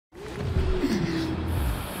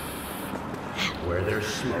where there's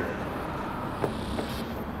smoke,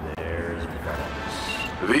 there's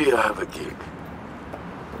bombs. We have a gig.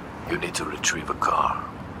 You need to retrieve a car.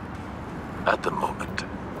 At the moment,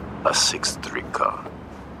 a 6'3" car.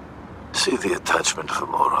 See the attachment for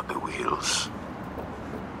more on the wheels.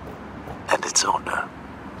 And its owner.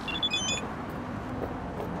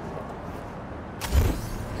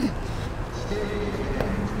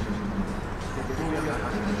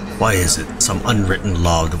 Why is it some unwritten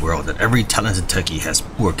law of the world that every talented techie has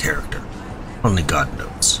poor character? Only God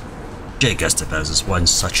knows. Jake Estevez is one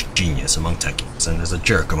such genius among techies and is a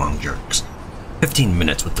jerk among jerks. 15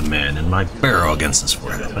 minutes with the man and my barrel against his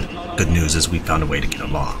forehead, but good news is we found a way to get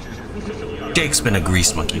along. Jake's been a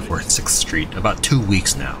grease monkey for 6th Street about 2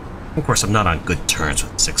 weeks now. Of course, I'm not on good terms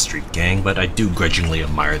with the 6th Street gang, but I do grudgingly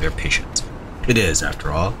admire their patience. It is,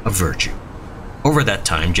 after all, a virtue. Over that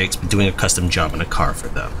time, Jake's been doing a custom job on a car for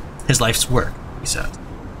them. His life's work, he says.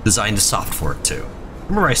 Designed the soft for it, too.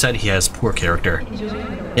 Remember I said he has poor character?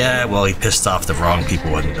 Yeah, well, he pissed off the wrong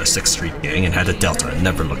people in the 6th Street gang and had a Delta and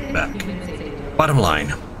never looked back. Bottom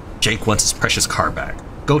line, Jake wants his precious car back.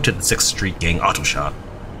 Go to the 6th Street gang auto shop,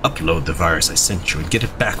 upload the virus I sent you and get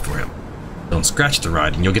it back for him. Don't scratch the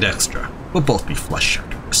ride and you'll get extra. We'll both be flush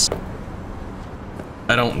shutters.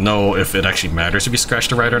 I don't know if it actually matters if you scratch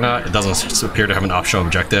the ride or not. It doesn't appear to have an optional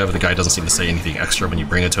objective. The guy doesn't seem to say anything extra when you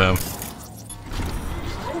bring it to him.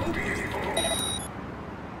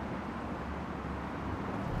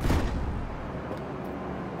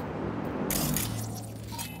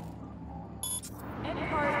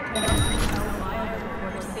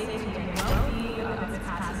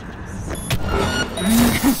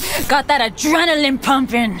 Got that adrenaline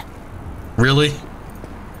pumping. Really?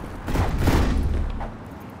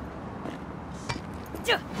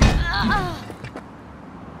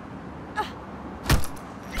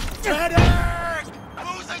 Medic!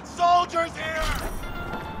 Losing soldiers here!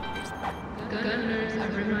 Gunners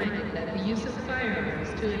are reminded that the use of firearms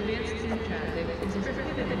to advance through traffic is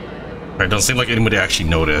prohibited by It doesn't seem like anybody actually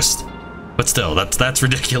noticed. But still, that's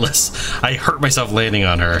ridiculous. I hurt myself landing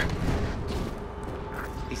on her.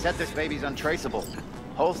 He said this baby's untraceable.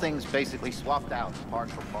 Whole thing's basically swapped out, part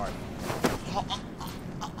for part.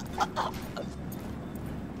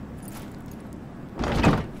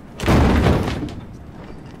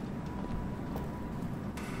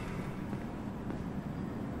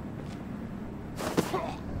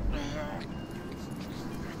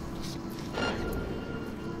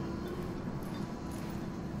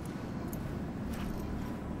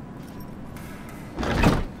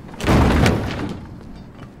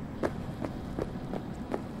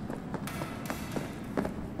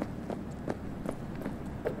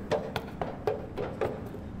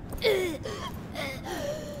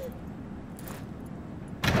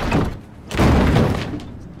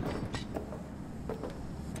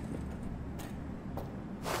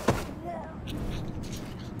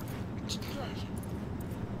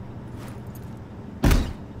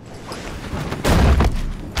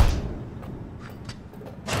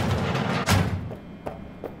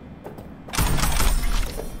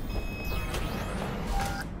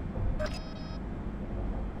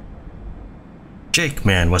 Jake,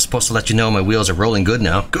 man, was supposed to let you know my wheels are rolling good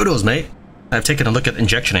now. Kudos, mate. I've taken a look at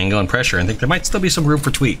injection angle and pressure and think there might still be some room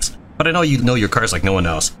for tweaks. But I know you know your cars like no one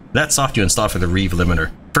else. That soft you installed for the Reeve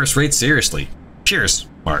limiter. First rate, seriously. Cheers,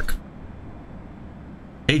 Mark.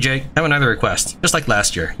 Hey Jake, I have another request. Just like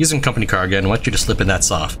last year, using company car again, I want you to slip in that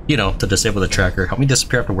soft. You know, to disable the tracker, help me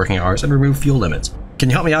disappear after working hours, and remove fuel limits. Can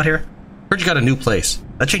you help me out here? Heard you got a new place.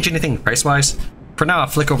 That change anything price-wise? For now, I'll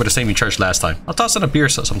flick over the same you charged last time. I'll toss in a beer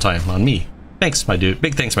sometime, on me. Thanks, my dude.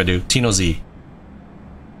 Big thanks, my dude. Tino Z.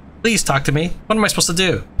 Please talk to me. What am I supposed to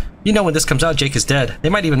do? You know when this comes out, Jake is dead. They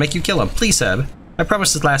might even make you kill him. Please, Seb. I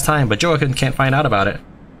promised this last time, but Joaquin can't find out about it.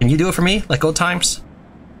 Can you do it for me, like old times?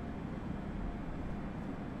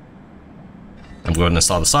 I'm going to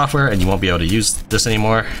install the software, and you won't be able to use this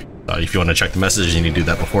anymore. If you want to check the messages, you need to do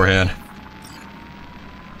that beforehand.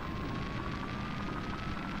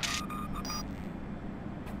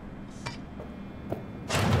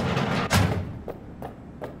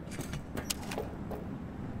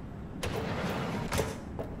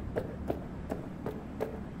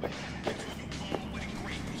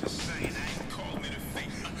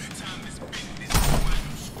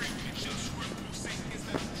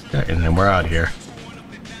 Okay, and then we're out here.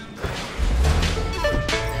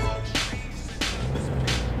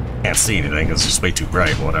 Can't see anything, it's just way too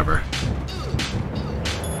bright, whatever.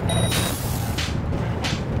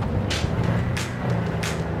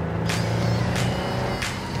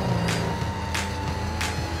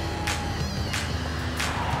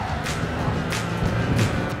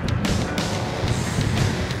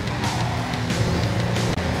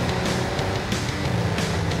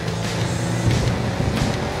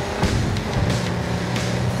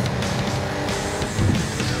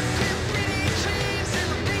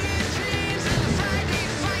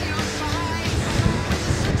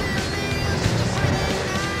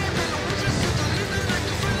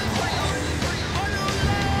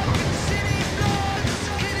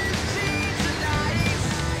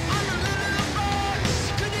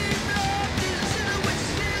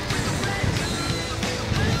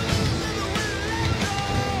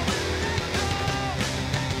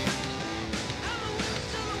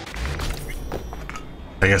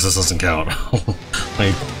 I guess this doesn't count.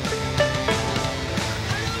 Like,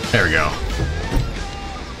 there we go.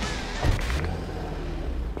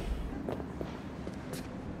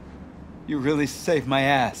 You really saved my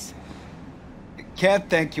ass. Can't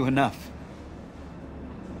thank you enough.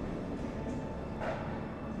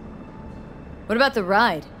 What about the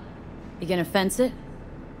ride? You gonna fence it?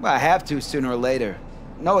 Well, I have to sooner or later.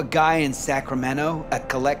 Know a guy in Sacramento, a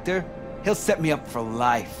collector? He'll set me up for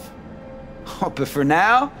life. Oh, but for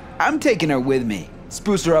now, I'm taking her with me.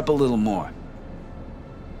 Spruce her up a little more.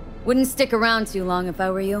 Wouldn't stick around too long if I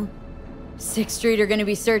were you. 6th Street are gonna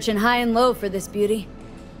be searching high and low for this beauty.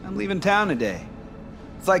 I'm leaving town today.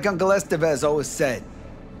 It's like Uncle Estevez always said.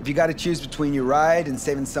 If you gotta choose between your ride and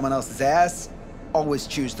saving someone else's ass, always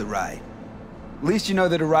choose the ride. At least you know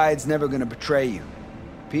that a ride's never gonna betray you.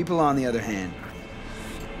 People, on the other hand.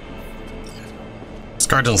 This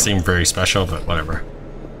card doesn't seem very special, but whatever.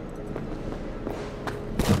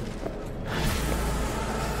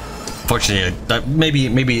 Fortunately,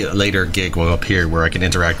 maybe a later gig will appear where I can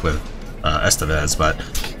interact with Estevez, but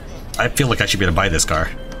I feel like I should be able to buy this car.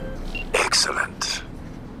 Excellent.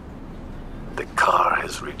 The car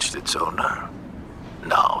has reached its owner.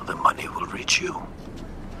 Now the money will reach you.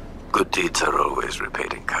 Good deeds are always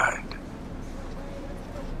repaid in kind.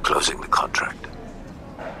 Closing the contract.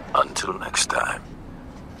 Until next time.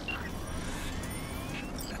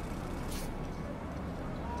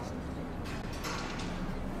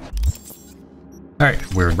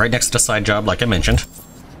 Alright, we're right next to the side job, like I mentioned.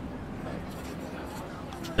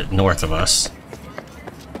 A bit north of us.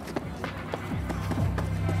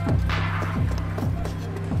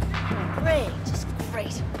 Great, just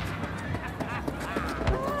great.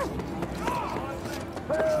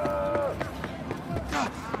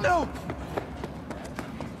 No!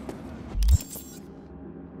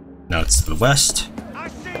 Now it's to the west.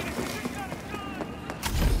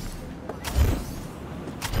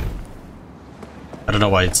 I don't know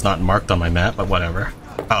why it's not marked on my map, but whatever.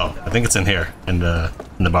 Oh, I think it's in here, in the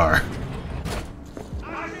bar.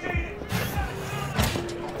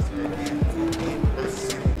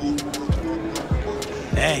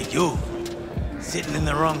 Hey, you! Sitting in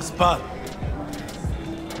the wrong spot.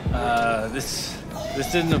 This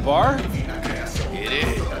isn't a bar? It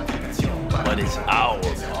is. But it's our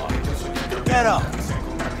bar. Get up.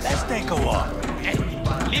 Let's take a walk. Hey,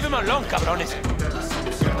 leave him alone, cabrones.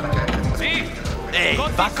 Hey,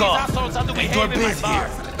 back off. We're busy here.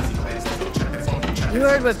 You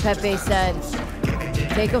heard what Pepe said.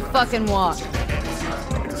 Take a fucking walk.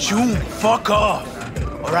 June, fuck off.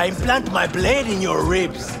 Or I implant my blade in your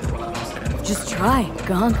ribs. Just try,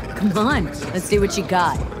 Gong. Come on. Let's see what you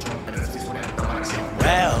got.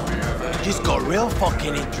 Well, this got real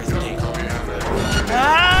fucking interesting.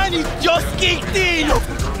 And it just kicked in!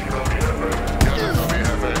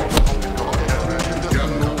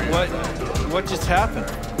 What just happened?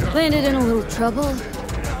 Landed in a little trouble.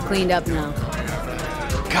 Cleaned up now.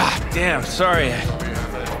 God damn, sorry.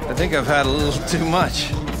 I think I've had a little too much.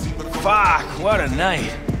 Fuck, what a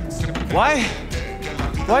night.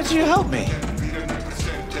 Why'd you help me?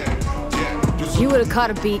 You would have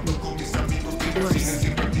caught a beating. Worse.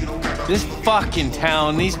 This fucking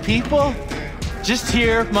town, these people? Just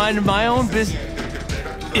here, minding my own business.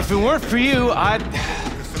 If it weren't for you, I'd...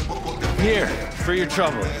 Here, for your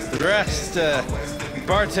trouble. The rest,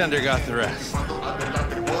 bartender got the rest.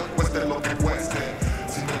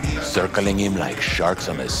 Circling him like sharks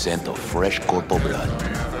on a scent of fresh corpo blood.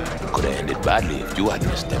 Could have ended badly if you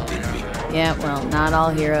hadn't stepped in me. Yeah, well, not all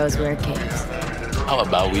heroes wear capes. How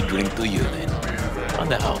about we drink to you then? On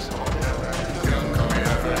the house.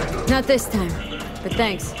 Not this time, but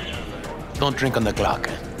thanks. Don't drink on the clock.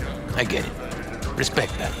 I get it.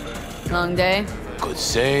 Respect that. Long day? Could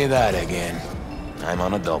say that again. I'm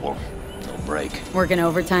on a double. No break. Working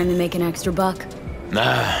overtime to make an extra buck?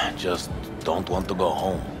 Nah, just don't want to go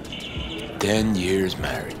home. 10 years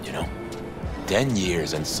married, you know? 10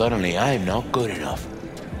 years and suddenly I'm not good enough.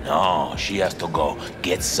 No, she has to go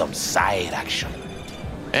get some side action.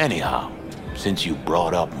 Anyhow, since you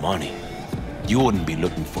brought up money, you wouldn't be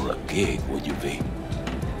looking for a gig, would you be?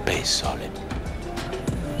 Pay solid.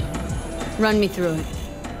 Run me through it.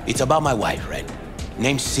 It's about my wife, right?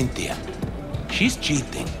 Name's Cynthia. She's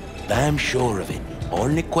cheating. Damn sure of it.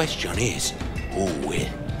 Only question is, who will?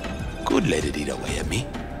 Could let it eat away at me.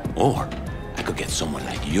 Or I could get someone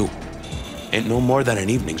like you. Ain't no more than an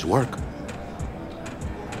evening's work.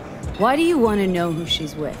 Why do you want to know who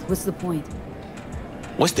she's with? What's the point?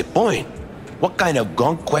 What's the point? What kind of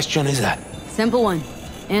gunk question is that? Simple one.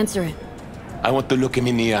 Answer it. I want to look him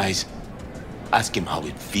in the eyes. Ask him how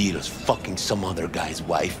it feels fucking some other guy's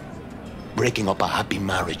wife. breaking up a happy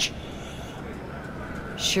marriage.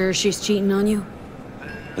 Sure she's cheating on you?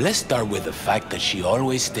 Let's start with the fact that she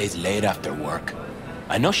always stays late after work.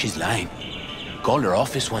 I know she's lying. Called her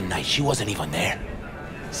office one night, she wasn't even there.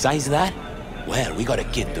 Besides that, well, we got a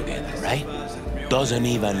kid together, right? Doesn't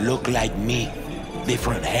even look like me.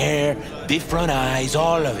 Different hair, different eyes,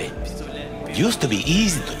 all of it. Used to be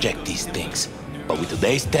easy to check these things, but with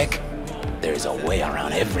today's tech, there's a way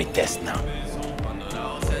around every test now.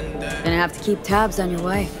 Gonna have to keep tabs on your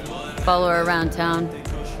wife. Follow her around town.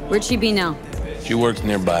 Where'd she be now? She works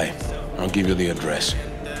nearby. I'll give you the address.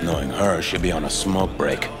 Knowing her, she'll be on a smoke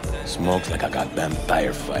break. Smokes like a goddamn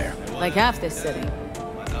tire fire. Like half this city.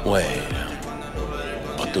 Wait.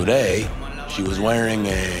 But today, she was wearing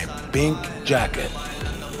a pink jacket.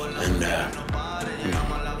 And,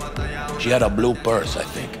 she had a blue purse, I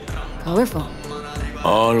think. Colorful.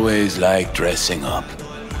 Always like dressing up.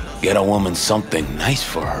 Get a woman something nice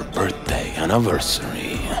for her birthday,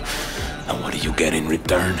 anniversary. And what do you get in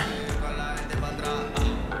return?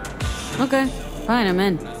 Okay, fine, I'm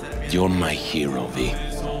in. You're my hero, V.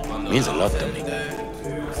 Means a lot to me.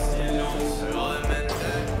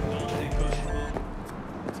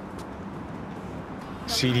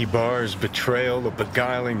 Seedy bars, betrayal, a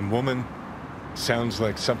beguiling woman. Sounds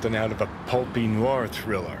like something out of a pulpy noir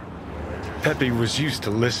thriller. Pepe was used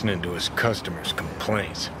to listening to his customers'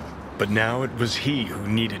 complaints, but now it was he who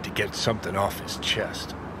needed to get something off his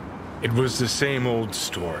chest. It was the same old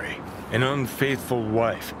story. An unfaithful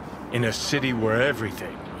wife in a city where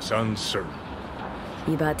everything was uncertain.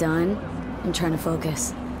 You about done? I'm trying to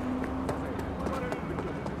focus.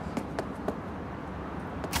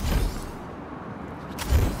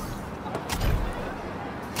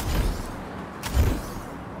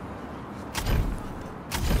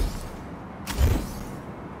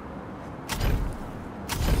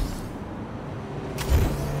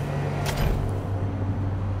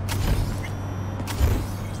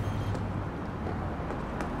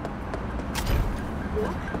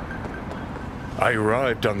 I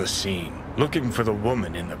arrived on the scene, looking for the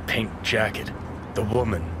woman in the pink jacket. The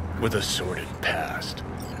woman with a sordid past.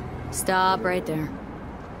 Stop right there.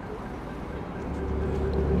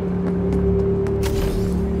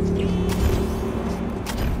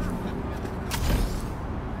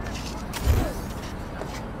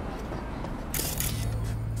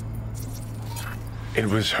 It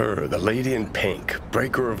was her, the lady in pink,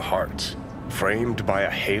 breaker of hearts, framed by a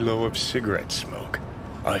halo of cigarette smoke.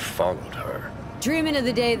 I followed her. Dreaming of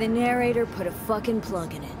the day the narrator put a fucking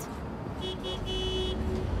plug in it.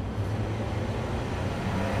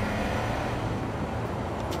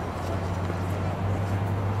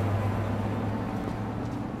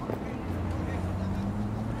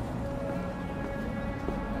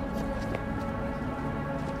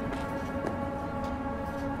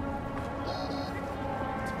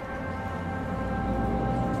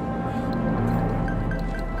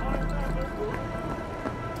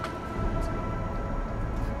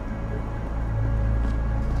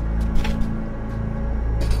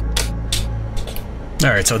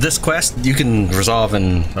 Alright, so this quest you can resolve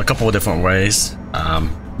in a couple of different ways.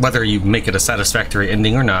 Whether you make it a satisfactory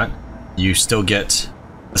ending or not, you still get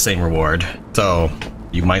the same reward. So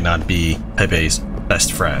you might not be Pepe's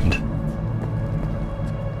best friend.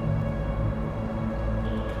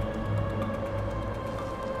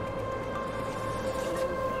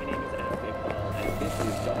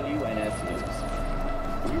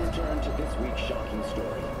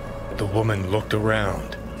 The woman looked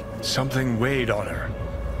around. Something weighed on her.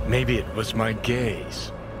 Maybe it was my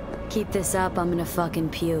gaze. Keep this up, I'm gonna fucking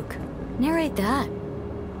puke. Narrate that.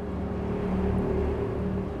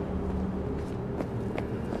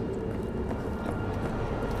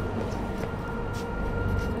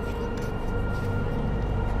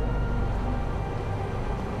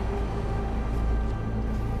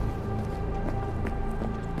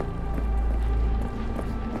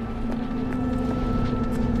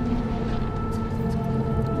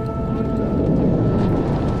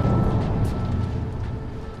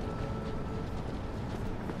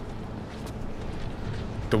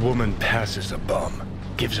 The woman passes a bum,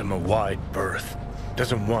 gives him a wide berth.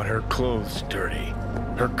 Doesn't want her clothes dirty.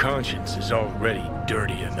 Her conscience is already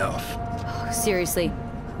dirty enough. Seriously,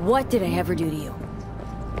 what did I ever do to you?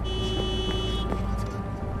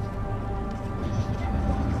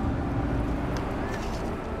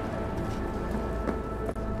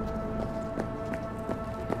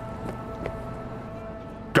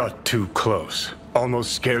 Got too close.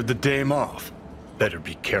 Almost scared the dame off. Better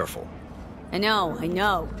be careful. I know, I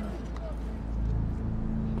know.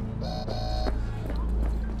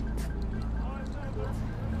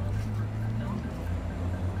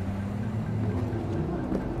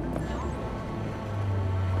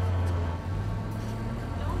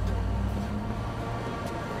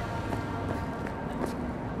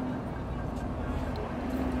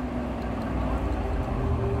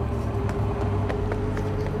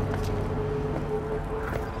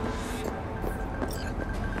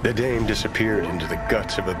 The dame disappeared into the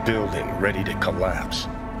guts of a building ready to collapse.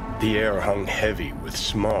 The air hung heavy with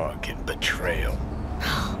smog and betrayal.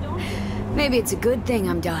 Maybe it's a good thing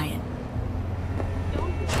I'm dying.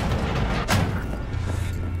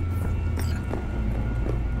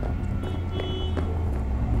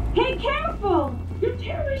 Hey, careful! You're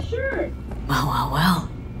tearing my shirt! Well.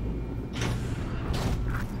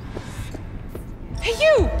 Hey,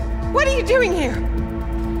 you! What are you doing here?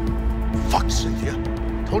 Fuck, Cynthia.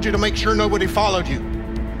 Told you to make sure nobody followed you.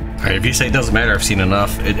 Alright, if you say it doesn't matter, I've seen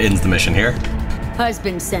enough, it ends the mission here.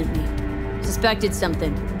 Husband sent me. Suspected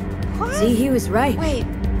something. What? See, he was right. Wait.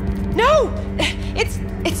 No!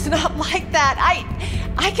 It's not like that.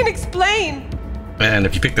 I can explain. And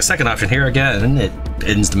if you pick the second option here again, it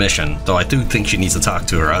ends the mission. Though I do think she needs to talk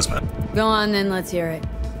to her husband. Go on then, let's hear it.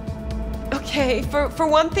 Okay, for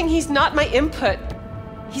one thing, he's not my input.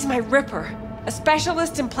 He's my ripper. A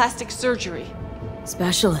specialist in plastic surgery.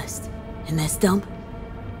 Specialist? In this dump?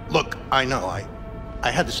 Look, I know,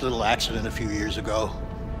 I had this little accident a few years ago.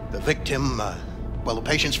 The victim, well, the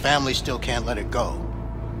patient's family still can't let it go.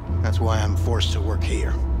 That's why I'm forced to work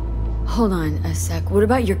here. Hold on a sec. What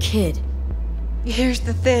about your kid? Here's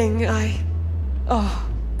the thing, I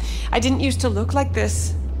didn't used to look like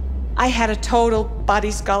this. I had a total body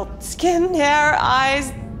sculpt. Skin, hair,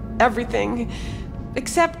 eyes, everything.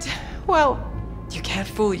 Except, well, you can't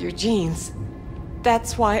fool your genes.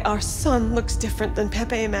 That's why our son looks different than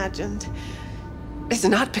Pepe imagined. It's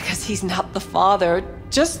not because he's not the father,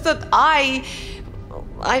 just that I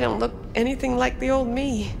don't look anything like the old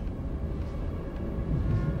me.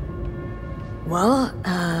 Well,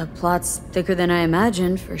 plot's thicker than I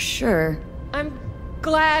imagined, for sure. I'm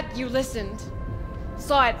glad you listened.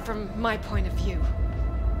 Saw it from my point of view.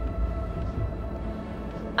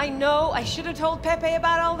 I know I should have told Pepe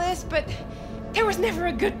about all this, but there was never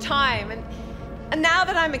a good time, and now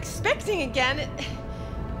that I'm expecting again, it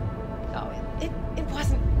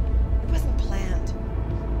wasn't planned.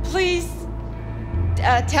 Please,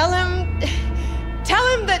 tell him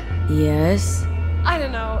that... Yes? I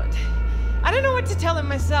don't know what to tell him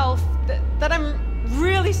myself. That I'm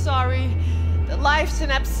really sorry. That life's an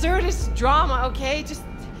absurdist drama, okay? Just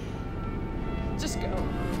go.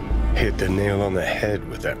 Hit the nail on the head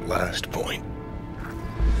with that last point.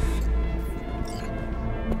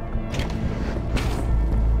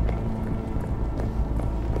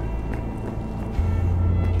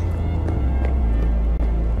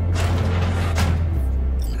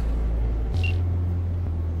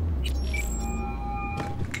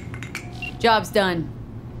 Job's done.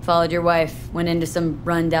 Followed your wife, went into some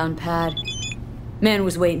rundown pad. Man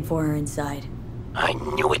was waiting for her inside. I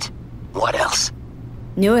knew it. What else?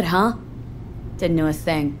 Knew it, huh? Didn't know a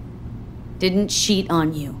thing. Didn't cheat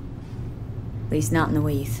on you. At least not in the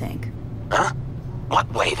way you think. Huh?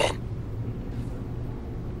 What way then?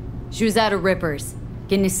 She was out of Rippers,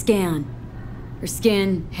 getting a scan. Her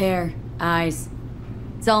skin, hair, eyes.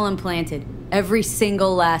 It's all implanted. Every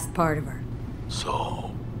single last part of her.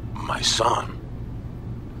 So, my son.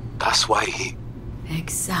 That's why he...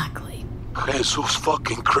 Exactly. Jesus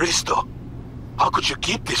fucking Cristo. How could you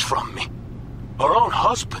keep this from me? Our own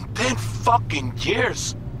husband, 10 fucking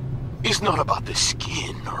years. It's not about the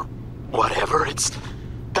skin or whatever, it's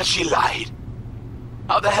that she lied.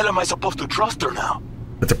 How the hell am I supposed to trust her now?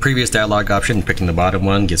 With the previous dialogue option, picking the bottom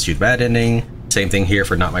one gets you the bad ending. Same thing here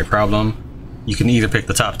for not my problem. You can either pick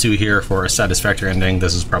the top two here for a satisfactory ending.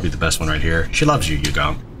 This is probably the best one right here. She loves you,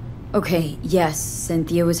 Yugong. Okay, yes,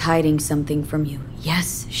 Cynthia was hiding something from you.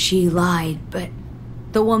 Yes, she lied, but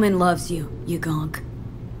the woman loves you, Yugong.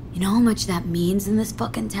 You know how much that means in this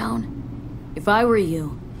fucking town? If I were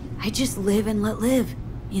you, I'd just live and let live,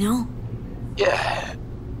 you know? Yeah.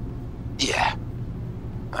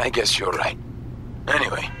 I guess you're right.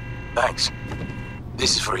 Anyway, thanks.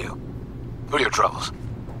 This is for you. For your troubles.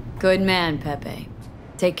 Good man, Pepe.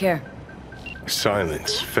 Take care.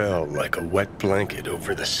 Silence fell like a wet blanket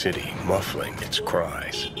over the city, muffling its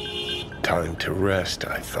cries. Time to rest,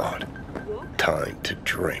 I thought. Time to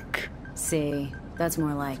drink. See, that's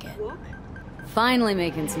more like it. Finally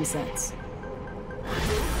making some sense.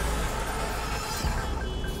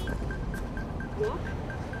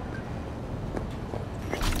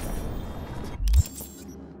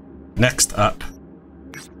 Next up,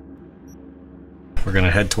 we're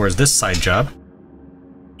gonna head towards this side job.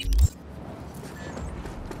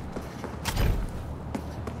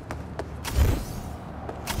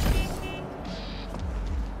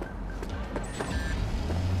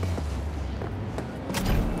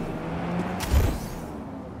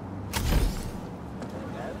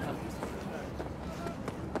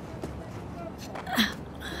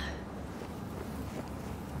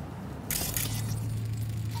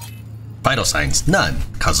 Vital signs, none.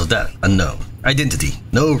 Cause of death, unknown. Identity,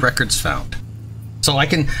 no records found. So I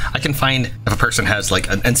can find if a person has like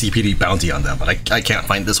an NCPD bounty on them, but I can't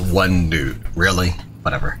find this one dude. Really?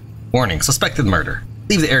 Whatever. Warning, suspected murder.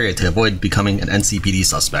 Leave the area to avoid becoming an NCPD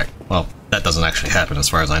suspect. Well, that doesn't actually happen as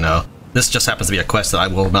far as I know. This just happens to be a quest that I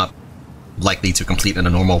will not likely to complete in a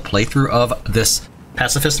normal playthrough of this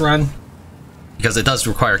pacifist run, because it does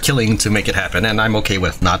require killing to make it happen, and I'm okay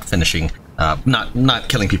with not finishing, not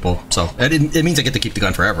killing people. So it means I get to keep the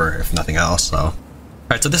gun forever, if nothing else. So,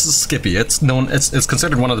 alright, so this is Skippy. It's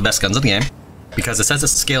considered one of the best guns in the game because it says it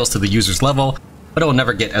scales to the user's level, but it will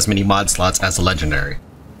never get as many mod slots as the legendary.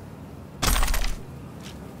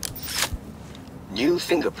 New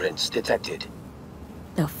fingerprints detected.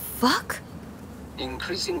 The fuck?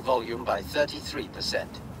 Increasing volume by 33%.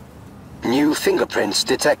 New fingerprints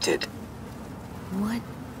detected. What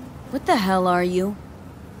the hell are you?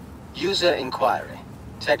 User inquiry.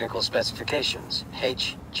 Technical specifications.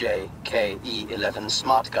 HJKE11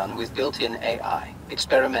 smart gun with built-in AI.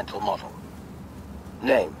 Experimental model.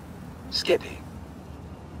 Name. Skippy.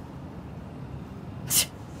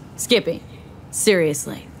 Skippy.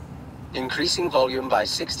 Seriously. Increasing volume by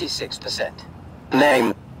 66%.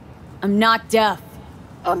 Name. I'm not deaf.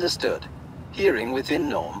 Understood. Hearing within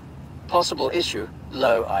norm. Possible issue,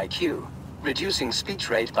 low IQ. Reducing speech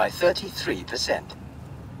rate by 33%.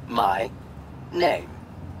 My name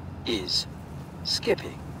is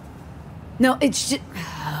Skippy. No, it's just...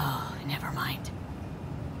 Oh, never mind.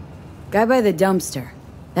 Guy by the dumpster.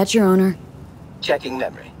 That's your owner? Checking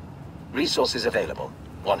memory. Resources available.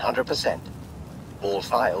 100%. All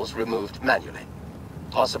files removed manually.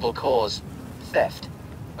 Possible cause, theft.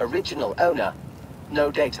 Original owner,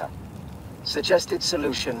 no data. Suggested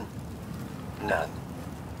solution, none.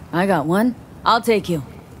 I got one. I'll take you.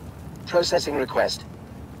 Processing request.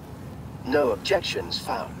 No objections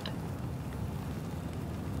found.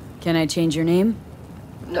 Can I change your name?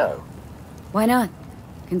 No. Why not?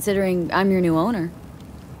 Considering I'm your new owner.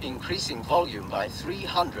 Increasing volume by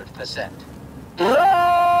 300%.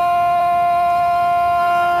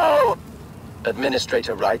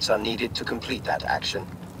 Administrator rights are needed to complete that action.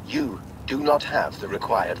 You do not have the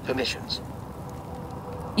required permissions.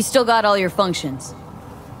 You still got all your functions.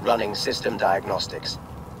 Running system diagnostics.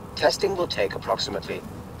 Testing will take approximately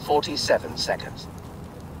 47 seconds.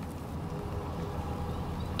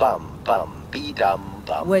 Bum bum be dum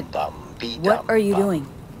bum bum be dum. What are you doing?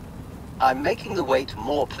 I'm making the wait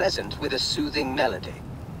more pleasant with a soothing melody.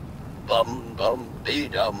 Bum bum be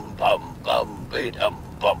dum bum bum be dum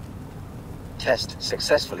bum. Test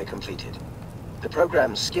successfully completed. The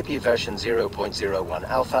program's Skippy version 0.01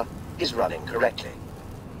 alpha is running correctly.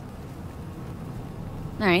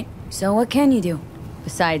 Alright, so what can you do?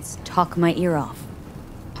 Besides talk my ear off.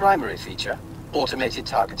 Primary feature, automated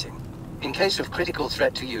targeting. In case of critical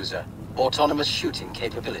threat to user, autonomous shooting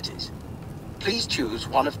capabilities. Please choose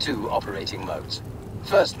one of two operating modes.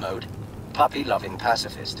 First mode, puppy-loving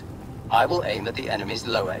pacifist. I will aim at the enemy's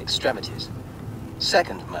lower extremities.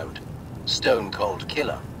 Second mode, stone-cold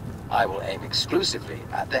killer. I will aim exclusively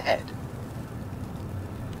at the head.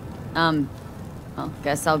 Well,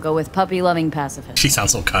 guess I'll go with puppy-loving pacifist. She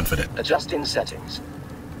sounds so confident. Adjusting settings.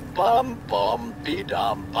 Bum bum be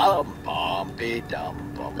dum bum bum be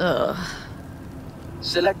dum bum. Ugh.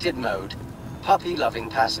 Selected mode, puppy-loving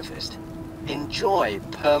pacifist. Enjoy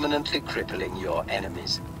permanently crippling your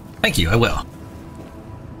enemies. Thank you, I will.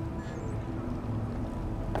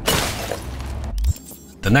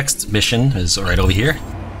 The next mission is right over here.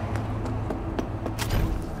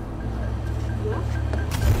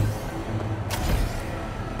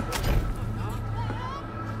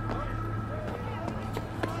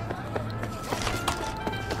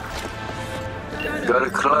 Got a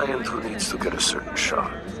client who needs to get a certain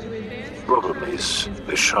shard. Problem is,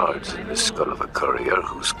 the shard's in the skull of a courier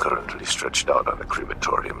who's currently stretched out on a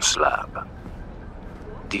crematorium slab.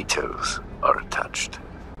 Details are attached.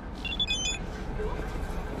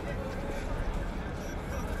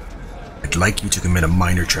 I'd like you to commit a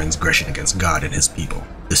minor transgression against God and his people,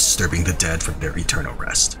 disturbing the dead from their eternal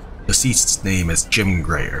rest. Deceased's name is Jim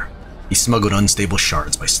Greyer. He smuggled unstable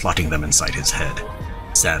shards by slotting them inside his head.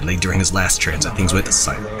 Sadly, during his last transit, things went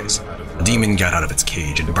sideways. A demon got out of its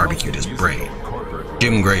cage and barbecued his brain.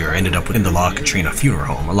 Jim Greyer ended up in the La Katrina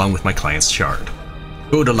funeral home along with my client's shard.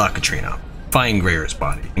 Go to La Katrina, find Greyer's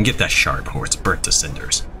body, and get that shard before it's burnt to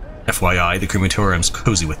cinders. FYI, the crematorium's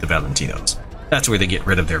cozy with the Valentinos. That's where they get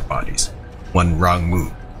rid of their bodies. One wrong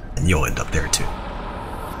move, and you'll end up there too.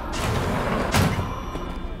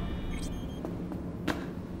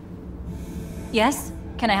 Yes?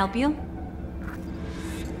 Can I help you?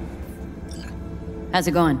 How's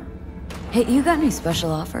it going? Hey, you got any special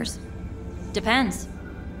offers? Depends.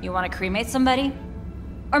 You want to cremate somebody?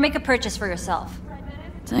 Or make a purchase for yourself?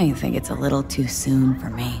 Don't you think it's a little too soon for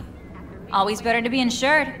me? Always better to be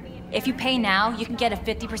insured. If you pay now, you can get a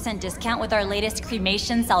 50% discount with our latest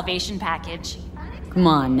cremation salvation package. Come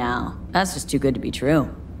on now. That's just too good to be true.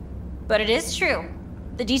 But it is true.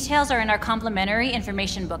 The details are in our complimentary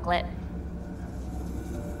information booklet.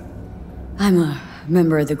 I'm a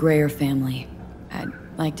member of the Greyer family. I'd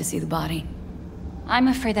like to see the body. I'm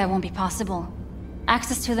afraid that won't be possible.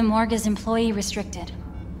 Access to the morgue is employee restricted.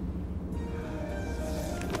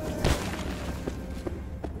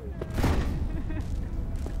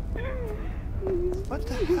 What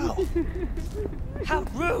the hell? How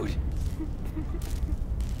rude!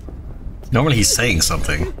 Normally he's saying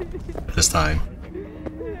something this time.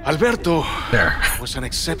 Alberto there was an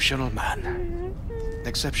exceptional man.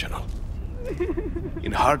 Exceptional.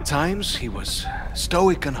 In hard times, he was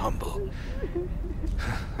stoic and humble.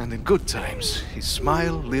 And in good times, his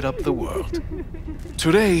smile lit up the world.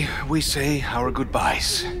 Today, we say our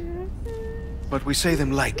goodbyes. But we say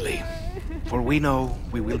them lightly, for we know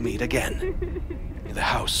we will meet again in the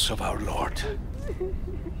house of our Lord.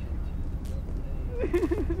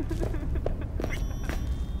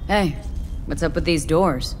 Hey, what's up with these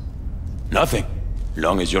doors? Nothing.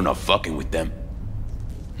 Long as you're not fucking with them.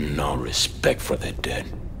 No respect for the dead.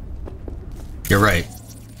 You're right.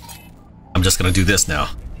 I'm just gonna do this now.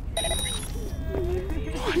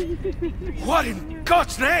 What in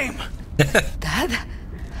God's name? Dad?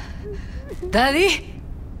 Daddy?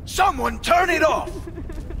 Someone turn it off!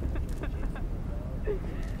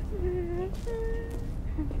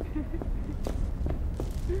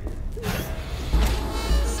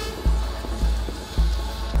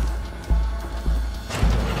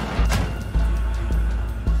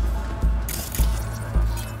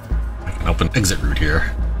 I can open exit route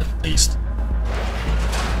here, at least.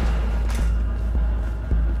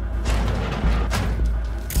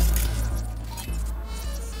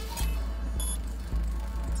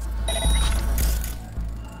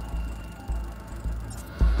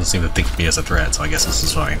 Doesn't seem to think of me as a threat, so I guess this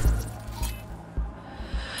is fine.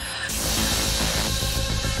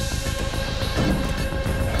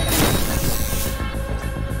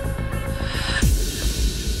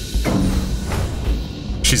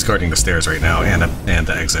 She's guarding the stairs right now, and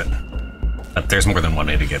the exit. But there's more than one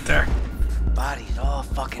way to get there. Bodies all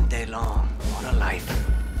fucking day long. What a life.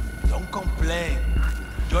 Don't complain.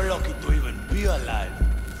 You're lucky to even be alive.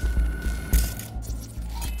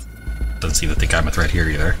 Doesn't seem to think I'm a threat here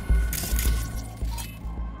either.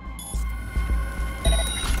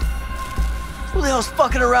 Who the hell's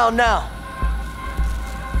fucking around now?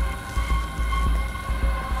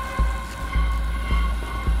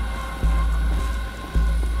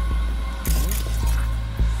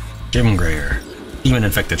 Jim Greyer, Demon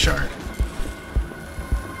Infected Shard.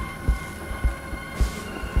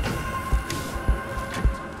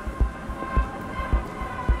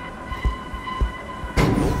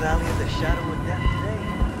 Valley of the Shadow of Death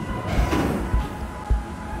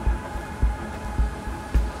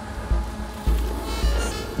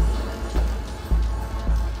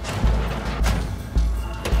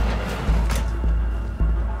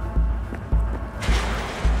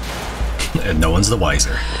today. And no one's the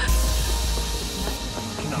wiser.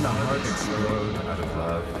 The heart explode out of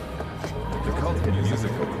love. The cult hit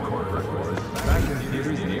musical record back in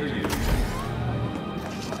theaters near you.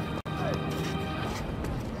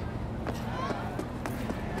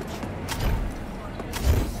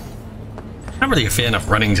 I'm really a fan of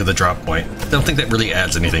running to the drop point. I don't think that really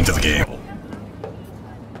adds anything to the game.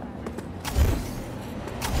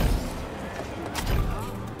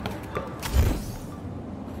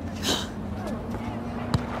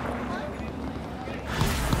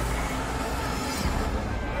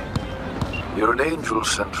 You're an angel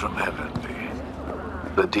sent from heaven, V.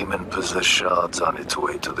 The demon-possessed shard's on its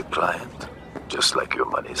way to the client, just like your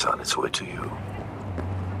money's on its way to you.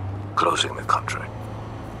 Closing the contract.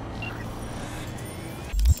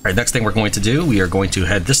 Alright, next thing we're going to do, we are going to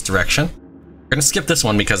head this direction. We're going to skip this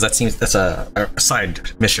one because that's a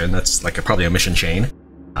side mission. That's like probably a mission chain.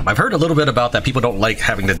 I've heard a little bit about that. People don't like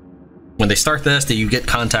having to, when they start this, that you get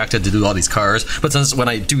contacted to do all these cars. But since when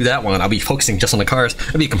I do that one, I'll be focusing just on the cars.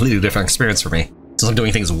 It'll be a completely different experience for me, since I'm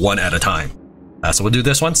doing things one at a time. So we'll do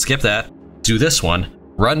this one, skip that, do this one,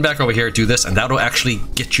 run back over here, do this, and that'll actually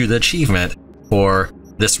get you the achievement for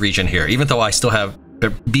this region here. Even though I still have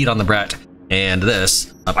Beat on the Brat and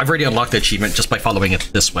this, I've already unlocked the achievement just by following it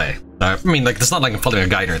this way. I mean, like, it's not like I'm following a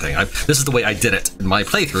guide or anything. This is the way I did it in my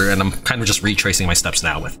playthrough, and I'm kind of just retracing my steps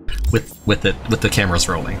now with the cameras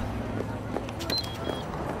rolling.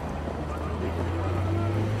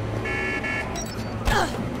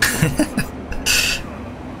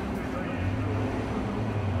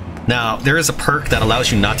 Now, there is a perk that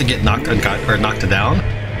allows you not to get knocked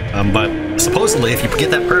down, but supposedly if you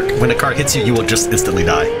get that perk, when a car hits you, you will just instantly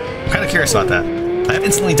die. I'm kind of curious about that. I have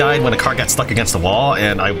instantly died when a car got stuck against the wall,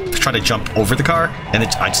 and I tried to jump over the car, and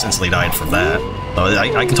I just instantly died from that. So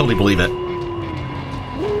I can totally believe it.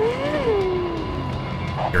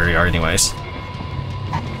 Here we are anyways.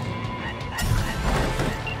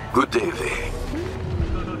 Good day, V.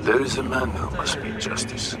 There is a man who must meet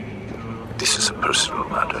justice. This is a personal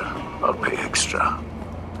matter. I'll pay extra.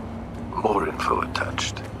 More info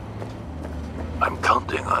attached. I'm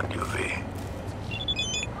counting on you, V.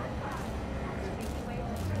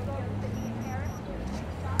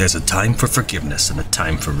 There's a time for forgiveness and a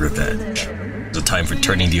time for revenge. There's a time for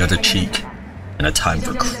turning the other cheek, and a time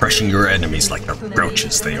for crushing your enemies like the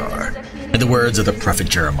roaches they are. In the words of the prophet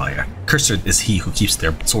Jeremiah, cursed is he who keeps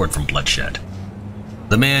their sword from bloodshed.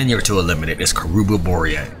 The man you're to eliminate is Karubo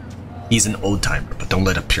Borie. He's an old-timer, but don't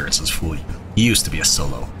let appearances fool you. He used to be a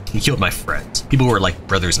solo. He killed my friends. People were like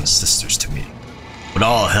brothers and sisters to me. When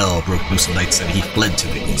all hell broke loose in Night City, he fled to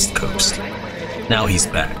the East Coast. Now he's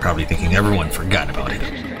back, probably thinking everyone forgot about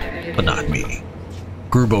him. But not me.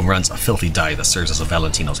 Grubo runs a filthy dive that serves as a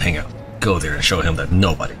Valentino's hangout. Go there and show him that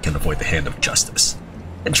nobody can avoid the hand of justice.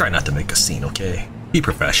 And try not to make a scene, okay? Be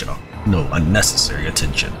professional. No unnecessary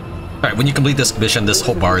attention. Alright, when you complete this mission, this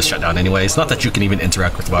whole bar is shut down anyway. It's not that you can even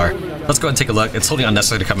interact with the bar. Let's go ahead and take a look. It's totally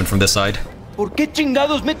unnecessary to come in from this side. ¿Por qué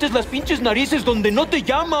chingados metes las pinches narices donde no te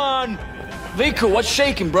llaman? Viku, what's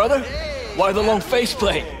shaking, brother? Why the long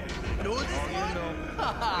faceplate?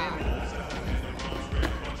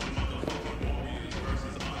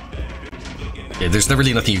 Yeah, there's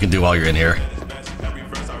really nothing you can do while you're in here.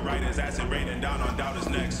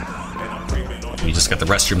 You just got the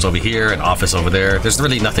restrooms over here, an office over there. There's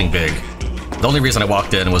really nothing big. The only reason I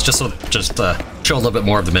walked in was just to show a little bit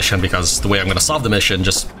more of the mission, because the way I'm going to solve the mission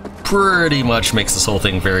just pretty much makes this whole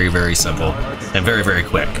thing very, very simple and very, very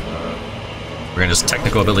quick. We're going to just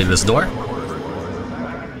technical ability this door.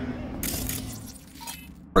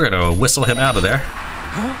 We're going to whistle him out of there.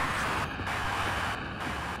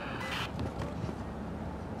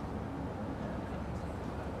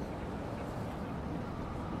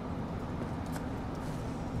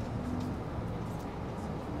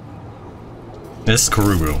 This is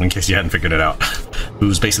Karubu, in case you hadn't figured it out,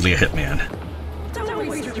 who's basically a hitman.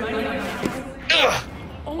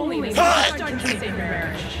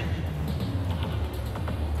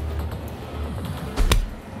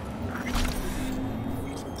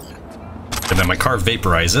 And then my car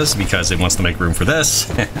vaporizes because it wants to make room for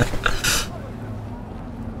this.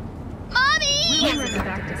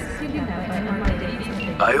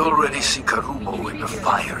 I already see Karubo in the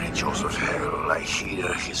fiery jaws of hell. I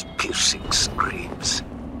hear his piercing screams.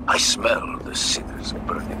 I smell the sinner's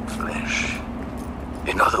burning flesh.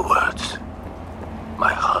 In other words,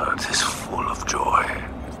 my heart is full of joy.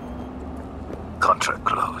 Contract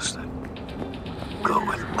closed. Go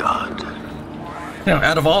with God. You know,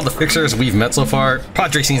 out of all the fixers we've met so far,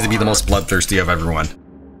 Padre seems to be the most bloodthirsty of everyone.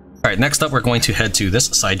 Alright, next up we're going to head to this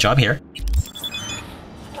side job here.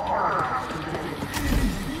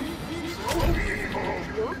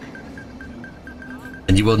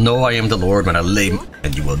 And you will know I am the Lord when I lay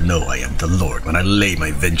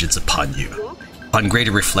my vengeance upon you. Upon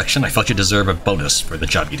greater reflection, I felt you deserve a bonus for the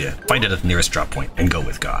job you did. Find it at the nearest drop point and go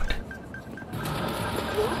with God.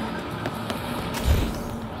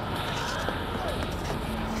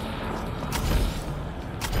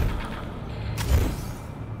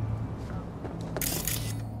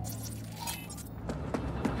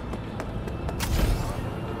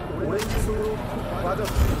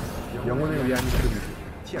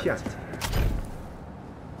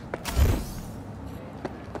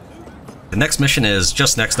 The next mission is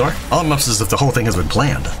just next door. Almost as if the whole thing has been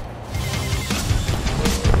planned.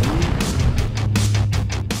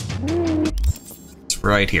 It's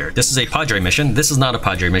right here. This is a Padre mission. This is not a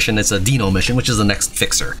Padre mission. It's a Dino mission, which is the next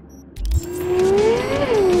fixer.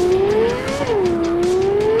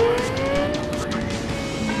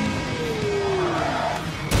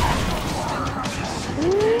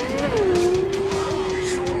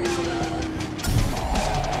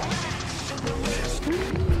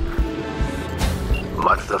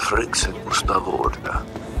 And Gustavo Orta.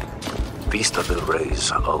 Vista del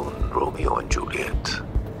Rey's own Romeo and Juliet.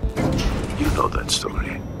 You know that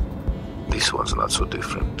story. This one's not so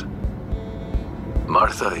different.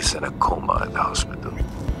 Martha is in a coma at the hospital.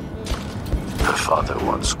 Her father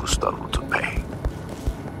wants Gustavo to pay.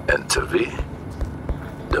 Enter V.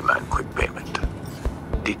 Demand quick payment.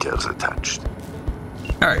 Details attached.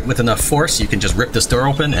 Alright, with enough force, you can just rip this door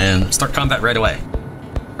open and start combat right away.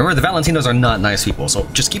 Remember, the Valentinos are not nice people, so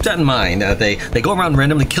just keep that in mind. They go around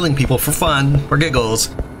randomly killing people for fun, for giggles.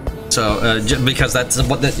 So, because that's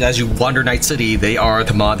what, as you wander Night City, they are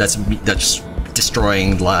the mob that's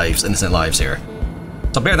destroying lives, innocent lives here.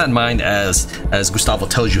 So bear that in mind as Gustavo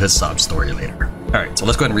tells you his sob story later. Alright, so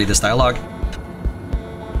let's go ahead and read this dialogue.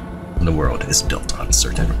 The world is built on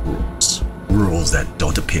certain rules. Rules that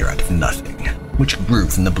don't appear out of nothing, which grew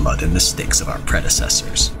from the blood and mistakes of our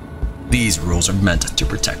predecessors. These rules are meant to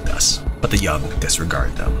protect us, but the young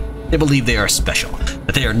disregard them. They believe they are special,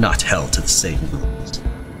 that they are not held to the same rules,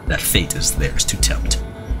 that fate is theirs to tempt.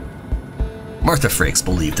 Martha Frakes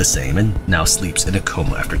believed the same and now sleeps in a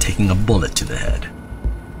coma after taking a bullet to the head.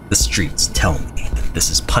 The streets tell me that this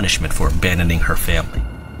is punishment for abandoning her family.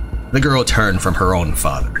 The girl turned from her own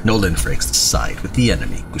father, Nolan Frakes, to side with the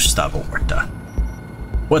enemy, Gustavo Orta.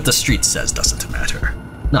 What the street says doesn't matter.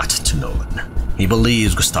 Not to Nolan. He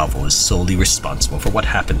believes Gustavo is solely responsible for what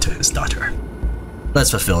happened to his daughter.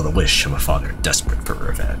 Let's fulfill the wish of a father desperate for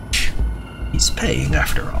revenge. He's paying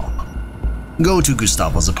after all. Go to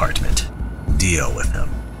Gustavo's apartment. Deal with him.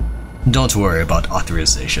 Don't worry about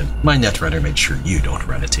authorization. My netrunner made sure you don't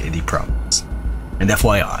run into any problems. And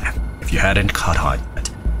FYI, if you hadn't caught on yet,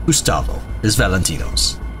 Gustavo is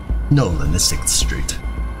Valentino's. Nolan is 6th Street.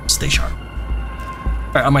 Stay sharp.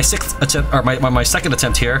 Alright, on my second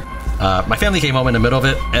attempt here, my family came home in the middle of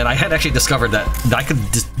it, and I had actually discovered that I could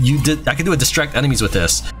do a distract enemies with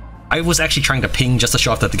this. I was actually trying to ping just to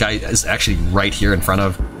show off that the guy is actually right here in front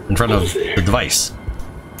of the device.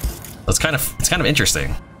 It's kind of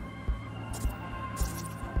interesting.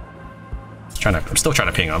 I'm still trying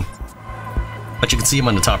to ping him, but you can see him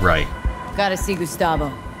on the top right. Gotta see Gustavo.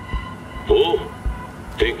 Who?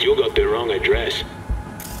 Think you got the wrong address.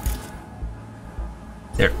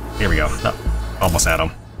 Here we go. No, almost had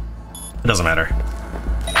him. It doesn't matter.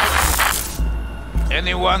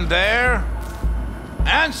 Anyone there?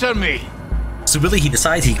 Answer me. So really, he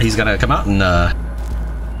decides he's gonna come out and.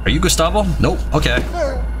 Are you Gustavo? Nope. Okay.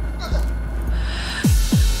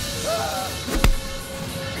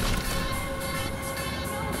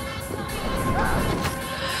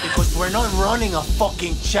 Because we're not running a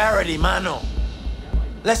fucking charity, mano.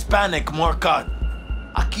 Less panic, more cut.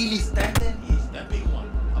 Achilles tendon is the big one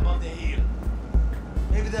above the heel.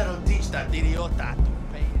 Maybe that'll teach that idiota to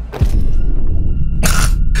pay it.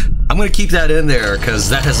 I'm gonna keep that in there because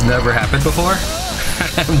that has never happened before.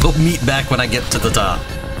 We'll meet back when I get to the top.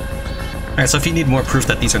 Alright, so if you need more proof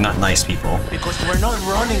that these are not nice people. Because we're not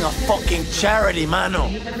running a fucking charity, mano.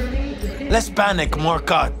 Less panic, more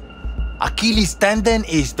cut. Achilles tendon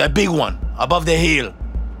is the big one above the heel.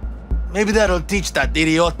 Maybe that'll teach that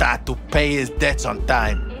idiota to pay his debts on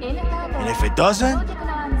time. And if it doesn't,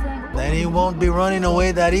 then he won't be running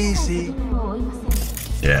away that easy.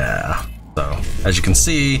 Yeah. So, as you can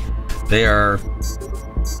see, they are...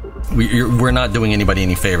 We're not doing anybody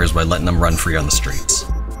any favors by letting them run free on the streets.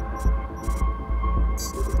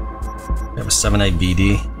 We have a 7A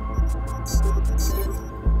BD.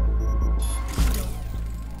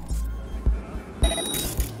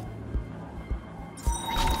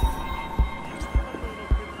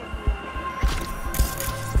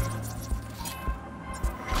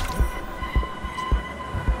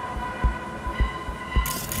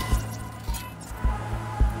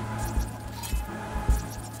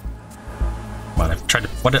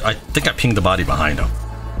 I think I pinged the body behind him.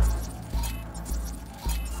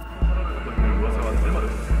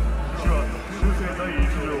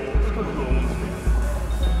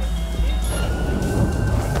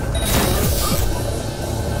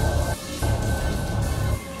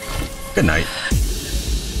 Good night.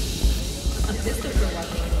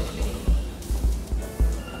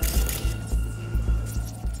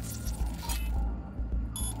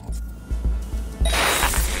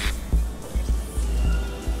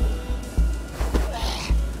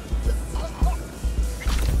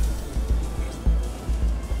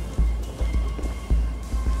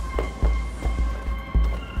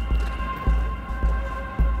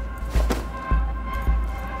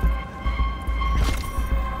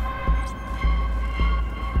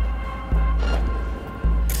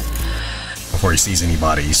 Before he sees any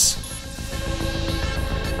bodies.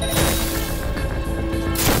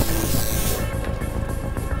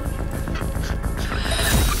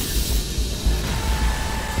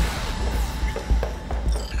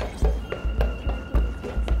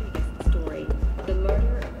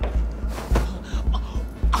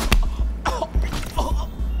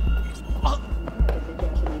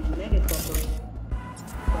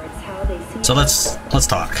 So let's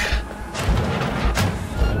talk.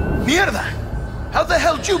 Mierda! How the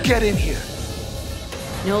hell did you get in here?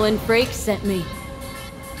 Nolan Frakes sent me.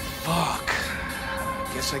 Fuck.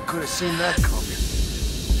 Guess I could have seen that coming.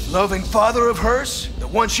 Loving father of hers? The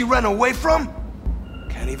one she ran away from?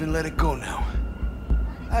 Can't even let it go now.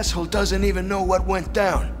 Asshole doesn't even know what went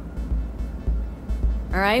down.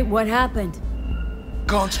 Alright, what happened?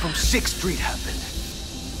 Guns from 6th Street happened.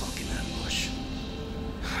 Fucking ambush.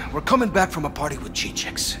 We're coming back from a party with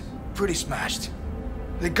G-Chicks. Pretty smashed.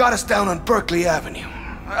 They got us down on Berkeley Avenue.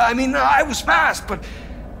 I mean, I was fast, but...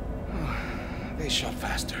 they shot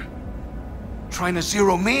faster. Trying to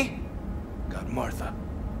zero me? Got Martha.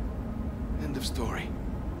 End of story.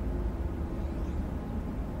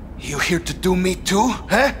 You here to do me too,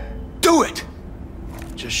 huh? Do it!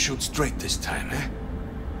 Just shoot straight this time, eh?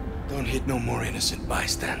 Don't hit no more innocent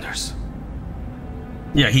bystanders.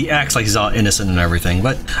 Yeah, he acts like he's all innocent and everything,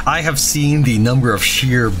 but I have seen the number of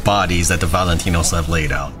sheer bodies that the Valentinos have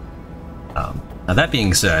laid out. Now that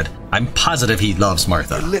being said, I'm positive he loves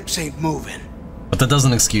Martha. Your lips ain't moving. But that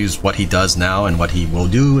doesn't excuse what he does now and what he will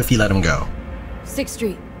do if you let him go. 6th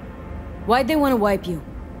Street. Why'd they want to wipe you?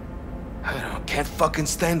 I don't know, can't fucking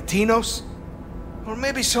stand Tinos? Or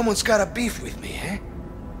maybe someone's got a beef with me, eh?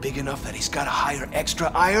 Big enough that he's gotta hire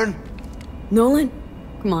extra iron? Nolan?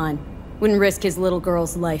 Come on. Wouldn't risk his little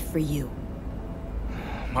girl's life for you.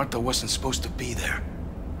 Martha wasn't supposed to be there.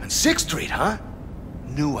 And 6th Street, huh?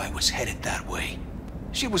 Knew I was headed that way.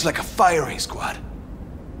 She was like a firing squad.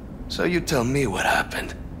 So you tell me what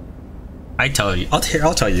happened. I tell you, I'll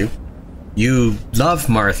tell you. You love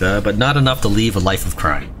Martha, but not enough to leave a life of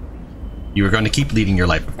crime. You are going to keep leading your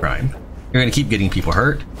life of crime. You're going to keep getting people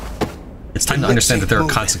hurt. It's time to understand that there are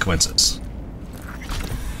consequences.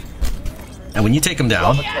 And when you take them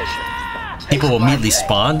down, people will immediately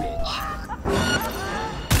spawn.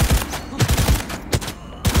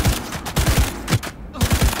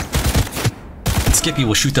 And Skippy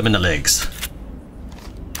will shoot them in the legs.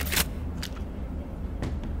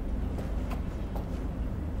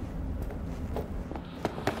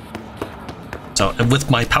 So with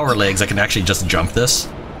my power legs, I can actually just jump this.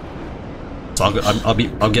 So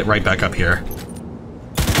I'll get right back up here.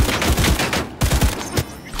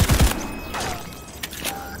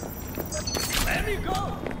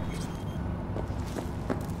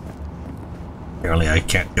 Apparently I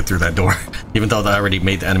can't get through that door, even though I already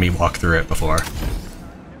made the enemy walk through it before.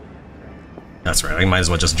 That's right, I might as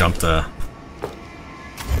well just jump the...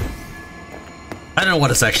 I don't know what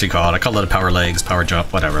it's actually called. I call it a power legs, power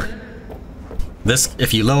jump, whatever. This,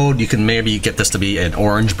 if you load, you can maybe get this to be an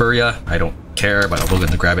orange Buria. I don't care, but I'll go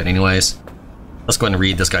and grab it anyways. Let's go ahead and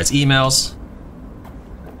read this guy's emails.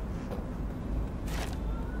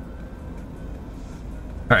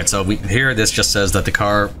 Alright, so here this just says that the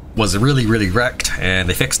car was really wrecked and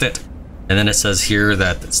they fixed it. And then it says here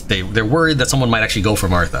that they're worried that someone might actually go for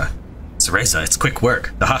Martha. Cereza, it's quick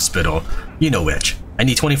work. The hospital, you know which. I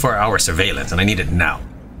need 24-hour surveillance and I need it now.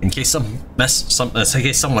 In case someone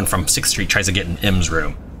from 6th Street tries to get in M's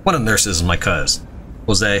room. One of the nurses is my cuz.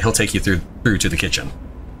 Jose, he'll take you through to the kitchen.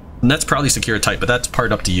 And that's probably secure tight, but that's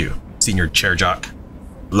part up to you, Senior Chair Jock.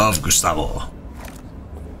 Love, Gustavo.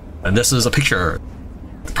 And this is a picture,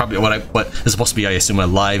 probably what is supposed to be, I assume, a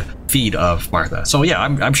live feed of Martha. So yeah,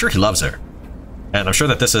 I'm sure he loves her, and I'm sure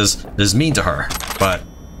that this is mean to her. But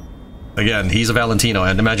again, he's a Valentino,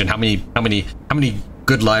 and imagine how many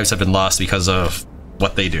good lives have been lost because of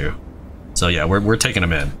what they do. So yeah, we're taking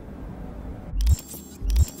him in.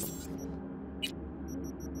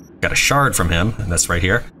 Got a shard from him, and that's right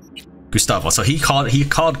here. Gustavo. So he called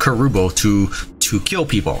Karubo to kill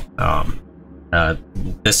people.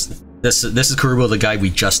 This is Karubo, the guy we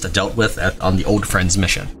just dealt with on the Old Friends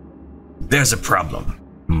mission. There's a problem.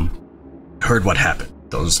 Heard what happened.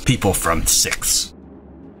 Those people from 6th.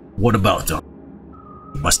 What about them?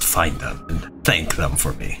 You must find them and thank them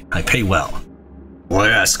for me. I pay well. Why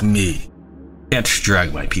ask me? Can't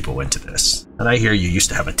drag my people into this. And I hear you used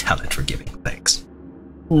to have a talent for giving thanks.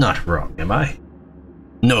 Not wrong, am I?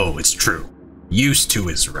 No, it's true. Used to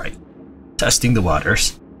is right. Testing the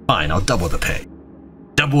waters. Fine, I'll double the pay.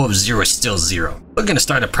 Double of 0 is still 0. We're gonna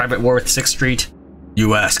start a private war with 6th Street?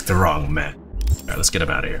 You asked the wrong man. Alright, let's get him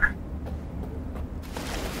out of here.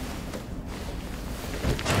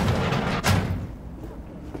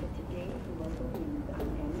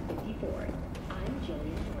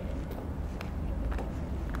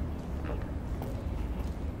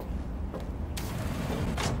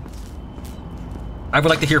 I would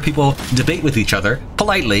like to hear people debate with each other,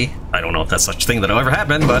 politely. I don't know if that's such a thing that'll ever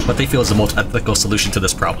happen, but what they feel is the most ethical solution to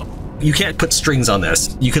this problem. You can't put strings on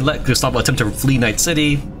this. You can let Gustavo attempt to flee Night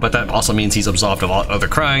City, but that also means he's absolved of all other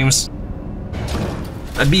crimes.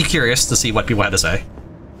 I'd be curious to see what people had to say.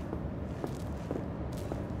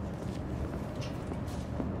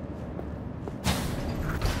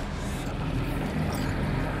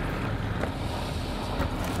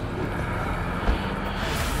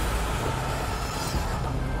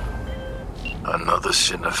 the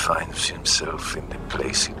sinner finds himself in the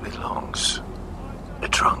place he belongs, a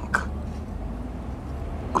trunk.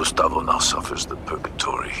 Gustavo now suffers the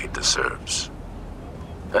purgatory he deserves,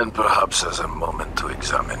 and perhaps has a moment to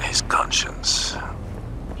examine his conscience.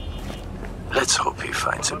 Let's hope he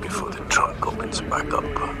finds it before the trunk opens back up.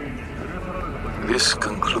 This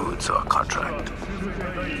concludes our contract.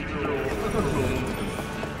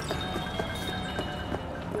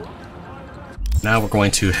 Now we're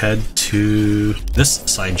going to head to this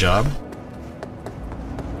side job.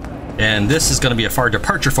 And this is going to be a far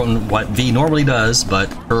departure from what V normally does,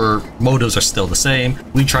 but her motives are still the same.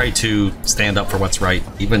 We try to stand up for what's right,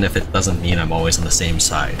 even if it doesn't mean I'm always on the same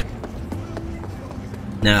side.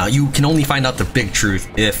 Now, you can only find out the big truth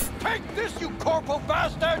if... Take this, you corporal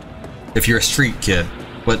bastard! If you're a street kid.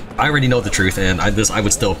 But I already know the truth, and I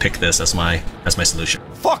would still pick this as my solution.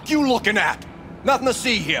 Fuck you looking at! Nothing to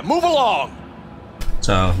see here. Move along!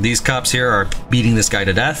 So, these cops here are beating this guy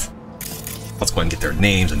to death. Let's go ahead and get their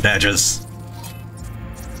names and badges.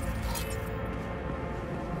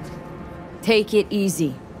 Take it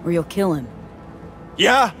easy, or you'll kill him.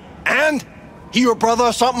 Yeah? And? He your brother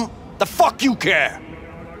or something? The fuck you care?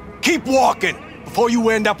 Keep walking, before you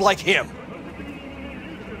end up like him.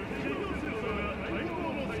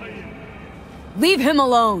 Leave him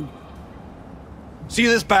alone! See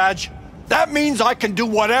this badge? That means I can do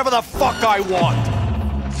whatever the fuck I want.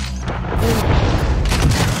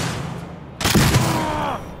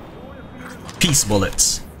 Peace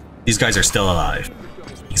bullets. These guys are still alive.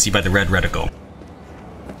 You can see by the red reticle.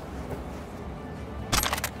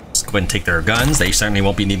 Let's go ahead and take their guns. They certainly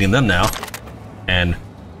won't be needing them now. And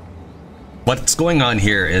what's going on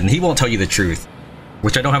here, and he won't tell you the truth,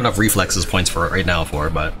 which I don't have enough reflexes points for right now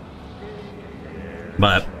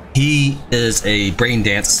but he is a brain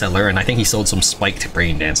dance seller, and I think he sold some spiked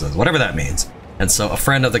brain dances, whatever that means. And so a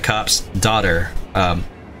friend of the cop's daughter, a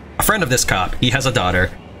friend of this cop, he has a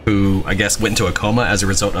daughter who I guess went into a coma as a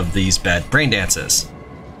result of these bad brain dances.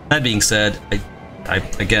 That being said, I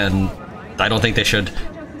don't think they should.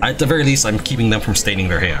 At the very least, I'm keeping them from staining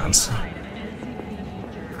their hands.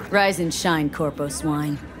 Rise and shine, Corpo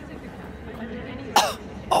Swine.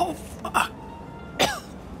 Oh, fuck.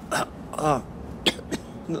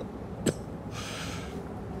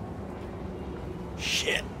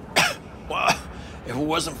 Shit. Well, if it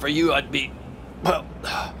wasn't for you, I'd be... Well,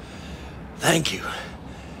 thank you.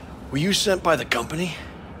 Were you sent by the company?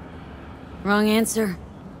 Wrong answer.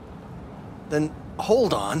 Then,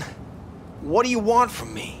 hold on. What do you want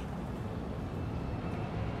from me?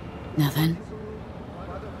 Nothing.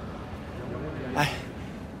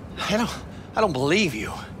 I don't believe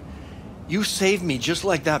you. You saved me just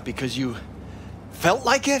like that because you felt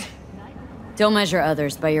like it? Don't measure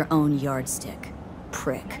others by your own yardstick,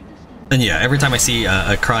 prick. And yeah, every time I see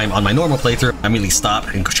a crime on my normal playthrough, I immediately stop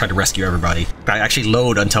and try to rescue everybody. I actually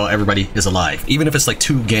load until everybody is alive. Even if it's like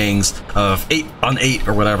 2 gangs of 8 on 8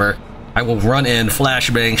 or whatever, I will run in,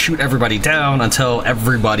 flashbang, shoot everybody down until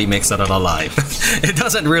everybody makes it out alive. It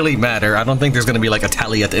doesn't really matter. I don't think there's going to be like a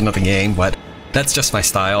tally at the end of the game, but that's just my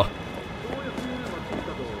style.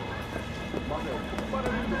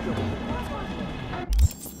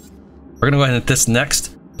 We're going to go ahead and hit this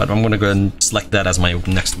next, but I'm going to go ahead and select that as my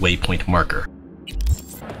next waypoint marker.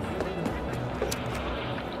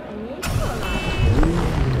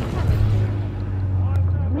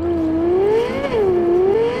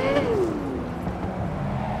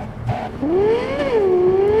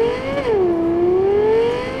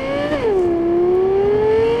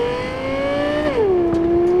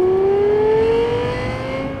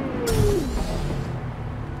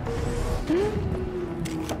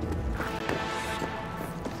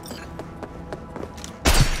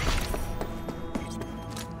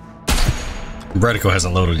 Reticle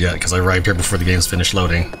hasn't loaded yet because I arrived here before the game's finished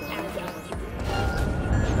loading.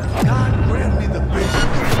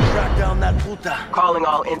 Calling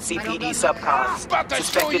all NCPD subcons.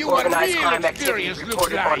 Suspected organized crime activity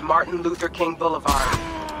reported on Martin Luther King Boulevard.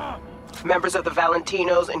 Members of the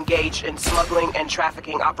Valentinos engaged in smuggling and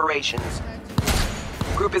trafficking operations.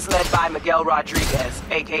 Group is led by Miguel Rodriguez,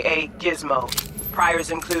 aka Gizmo. Priors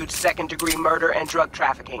include second-degree murder and drug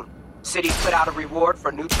trafficking. Cities put out a reward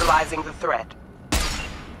for neutralizing the threat.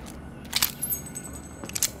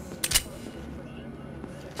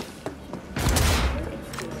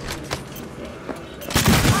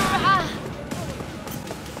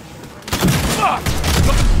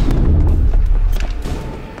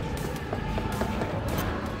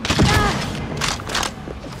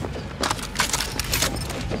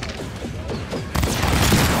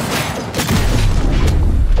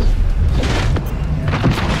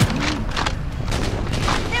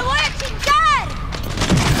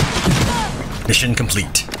 Mission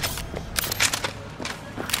complete.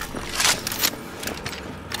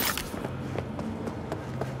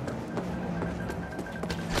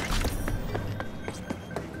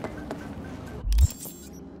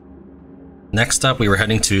 Next up, we were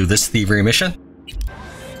heading to this thievery mission.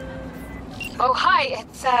 Oh, hi,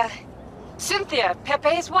 it's, Cynthia,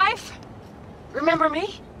 Pepe's wife? Remember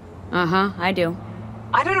me? Uh-huh, I do.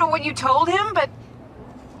 I don't know what you told him, but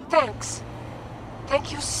thanks.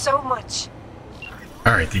 Thank you so much.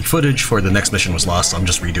 Alright, the footage for the next mission was lost, so I'm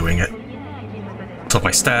just redoing it. So my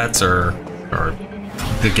stats or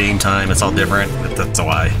the game time, it's all different, that's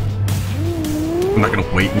why. I'm not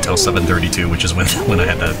gonna wait until 7:32, which is when I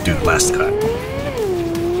had to do the last cut.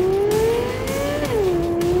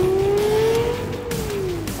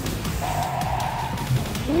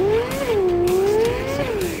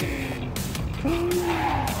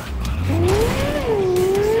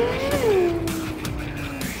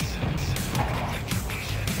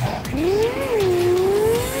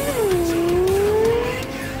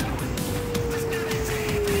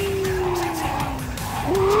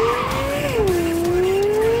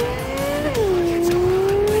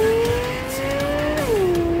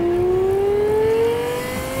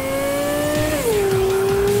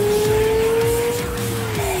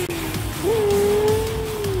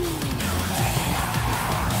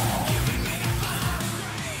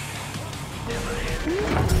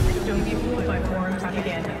 Don't be fooled by foreign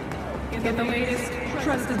propaganda. Get the latest,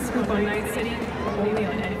 trusted scoop on Night City, only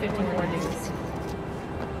on N54 News.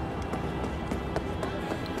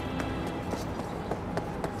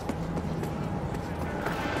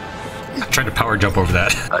 I tried to power jump over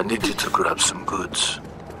that. I need you to grab some goods.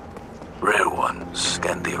 Rare ones,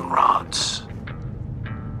 scandium rods.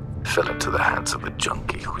 Fell into the hands of a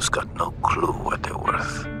junkie who's got no clue what they're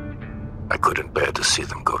worth. I couldn't bear to see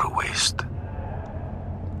them go to waste.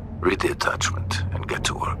 Read the attachment and get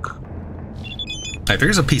to work. Alright,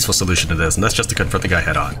 there's a peaceful solution to this, and that's just to confront the guy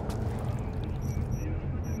head on.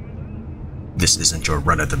 This isn't your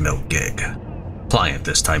run-of-the-mill gig. Client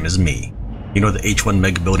this time is me. You know the H1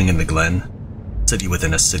 Meg building in the Glen? City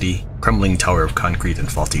within a city, crumbling tower of concrete and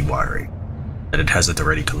faulty wiring. And it hasn't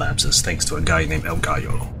already collapses thanks to a guy named El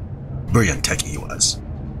Gallo. Brilliant techie he was.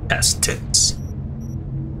 Has tits.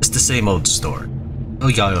 It's the same old story.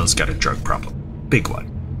 El Gallo's got a drug problem. Big one.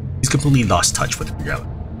 He's completely lost touch with reality.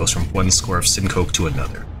 Goes from one score of sin coke to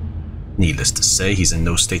another. Needless to say, he's in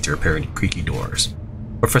no state to repair any creaky doors.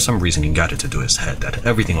 But for some reason he got it into his head that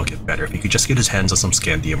everything will get better if he could just get his hands on some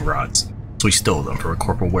scandium rods. So he stole them from a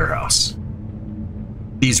corporal warehouse.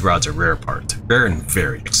 These rods are rare part, rare and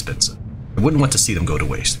very expensive. I wouldn't want to see them go to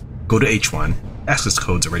waste. Go to H1, access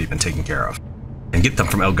code's already been taken care of, and get them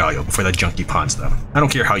from El Gallo before that junkie pawns them. I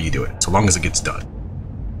don't care how you do it, so long as it gets done.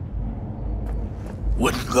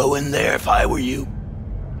 Wouldn't go in there if I were you.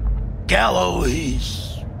 Gallo,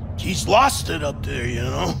 he's lost it up there, you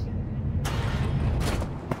know?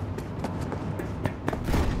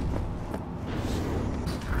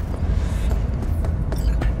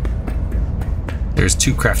 There's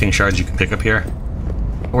 2 crafting shards you can pick up here.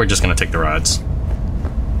 We're just gonna take the rods.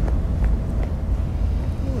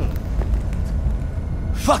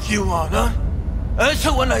 Fuck you on, huh?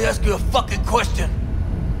 Answer when I ask you a fucking question.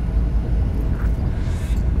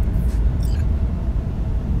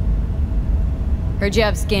 Heard you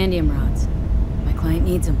have scandium rods. My client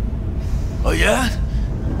needs them. Oh yeah?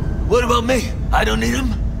 What about me? I don't need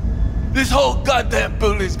them? This whole goddamn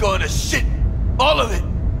building's going to shit. All of it.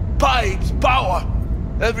 Pipes, power.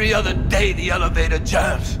 Every other day the elevator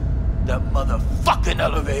jams. That motherfucking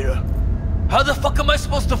elevator. How the fuck am I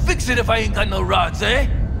supposed to fix it if I ain't got no rods, eh?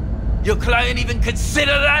 Your client even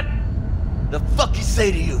consider that? The fuck he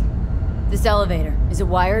say to you? This elevator, is it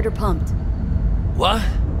wired or pumped? What?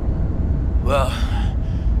 Well,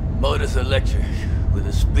 motor's electric with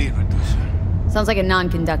a speed reducer. Sounds like a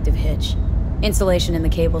non-conductive hitch. Insulation in the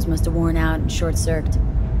cables must have worn out and short-circuited.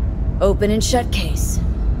 Open and shut case.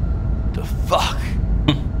 The fuck?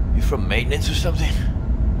 You from maintenance or something?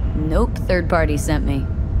 Nope, third party sent me.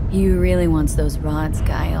 He really wants those rods,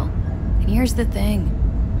 Guile. And here's the thing.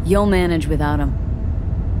 You'll manage without them.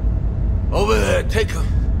 Over there, take them.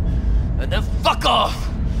 And then fuck off!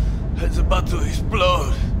 It's about to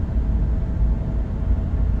explode.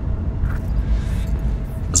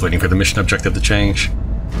 I was waiting for the mission objective to change.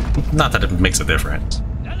 Not that it makes a difference.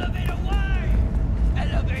 Elevator wide!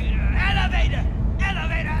 Elevator! Elevator!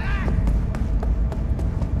 Elevator!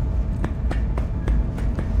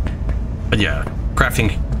 But yeah,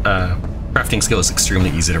 crafting skill is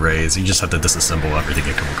extremely easy to raise. You just have to disassemble everything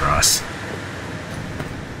you come across.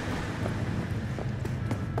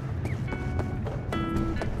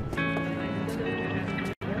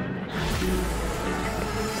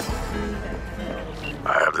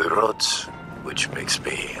 have the rods, which makes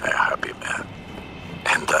me a happy man.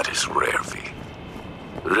 And that is rare, V.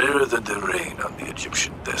 Rarer than the rain on the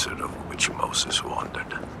Egyptian desert over which Moses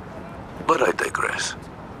wandered. But I digress.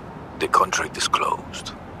 The contract is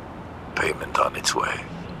closed. Payment on its way.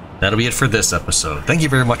 That'll be it for this episode. Thank you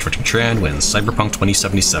very much for watching. Tran wins Cyberpunk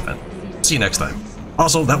 2077. See you next time.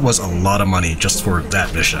 Also, that was a lot of money just for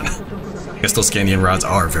that mission. I guess those Scandian rods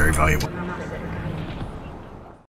are very valuable.